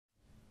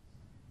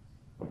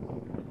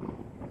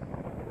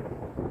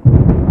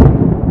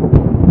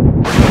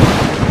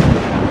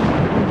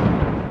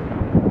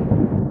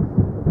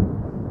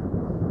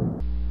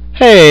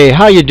Hey,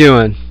 how you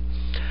doing?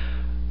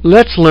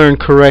 Let's learn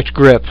correct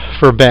grip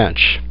for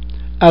bench.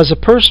 As a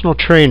personal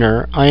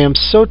trainer, I am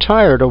so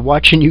tired of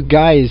watching you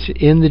guys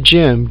in the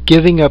gym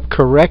giving up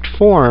correct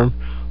form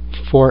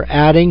for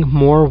adding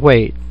more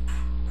weight.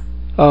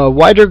 A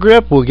wider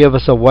grip will give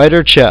us a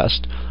wider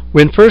chest.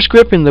 When first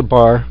gripping the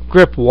bar,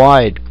 grip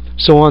wide,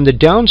 so on the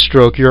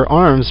downstroke your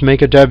arms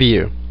make a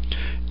W.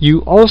 You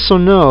also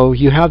know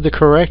you have the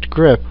correct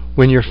grip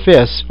when your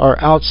fists are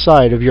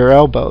outside of your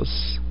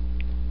elbows.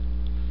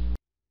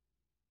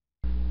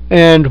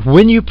 And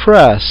when you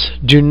press,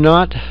 do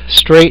not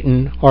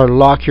straighten or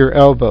lock your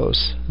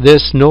elbows.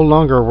 This no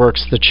longer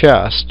works the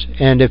chest,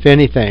 and if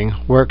anything,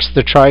 works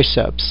the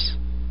triceps.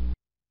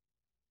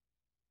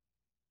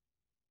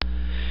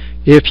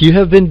 If you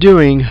have been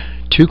doing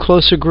too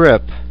close a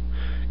grip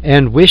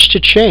and wish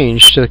to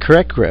change to the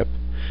correct grip,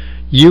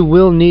 you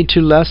will need to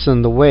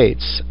lessen the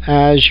weights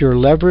as your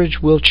leverage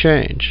will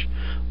change.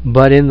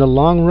 But in the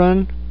long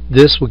run,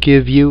 this will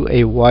give you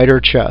a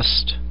wider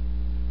chest.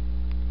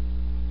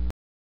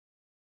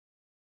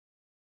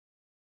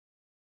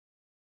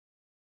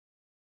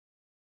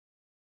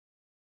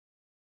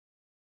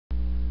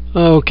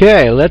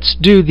 Okay, let's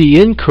do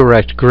the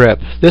incorrect grip.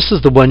 This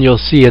is the one you'll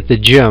see at the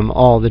gym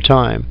all the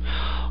time.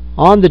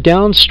 On the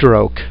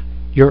downstroke,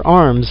 your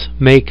arms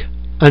make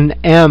an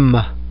M,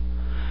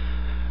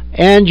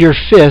 and your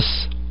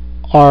fists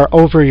are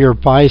over your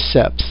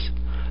biceps.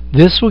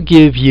 This will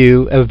give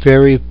you a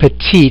very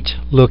petite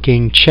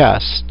looking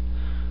chest.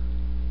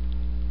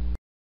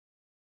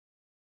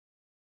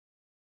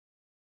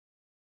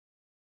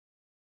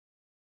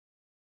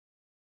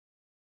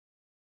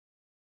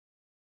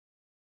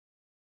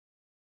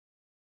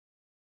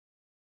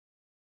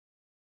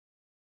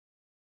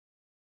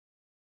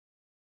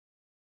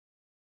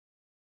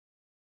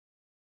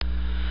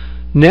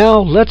 Now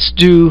let's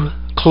do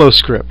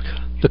close grip.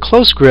 The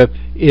close grip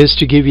is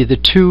to give you the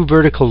two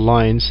vertical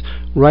lines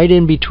right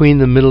in between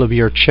the middle of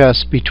your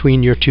chest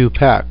between your two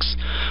pecs.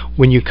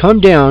 When you come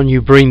down,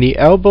 you bring the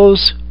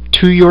elbows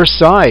to your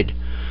side,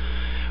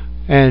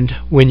 and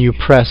when you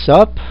press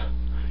up,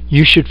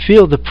 you should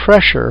feel the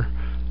pressure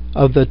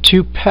of the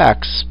two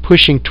pecs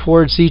pushing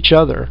towards each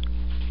other.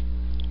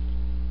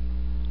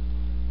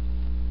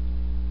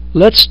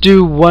 Let's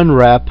do one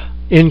rep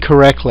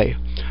incorrectly.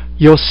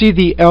 You'll see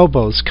the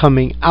elbows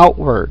coming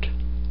outward.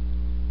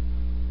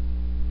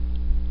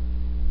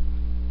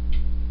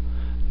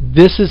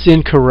 This is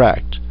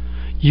incorrect.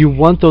 You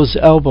want those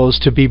elbows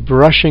to be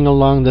brushing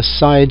along the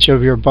sides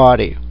of your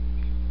body.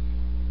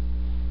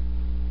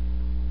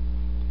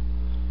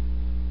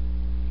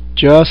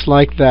 Just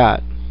like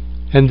that.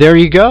 And there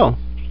you go.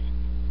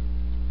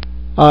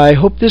 I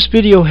hope this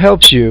video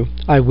helps you.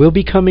 I will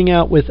be coming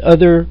out with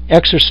other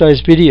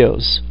exercise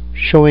videos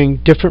showing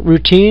different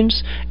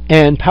routines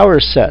and power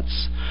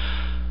sets.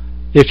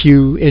 If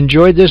you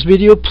enjoyed this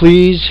video,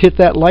 please hit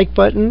that like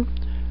button,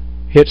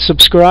 hit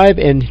subscribe,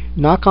 and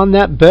knock on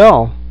that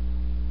bell.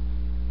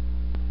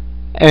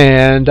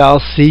 And I'll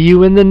see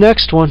you in the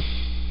next one.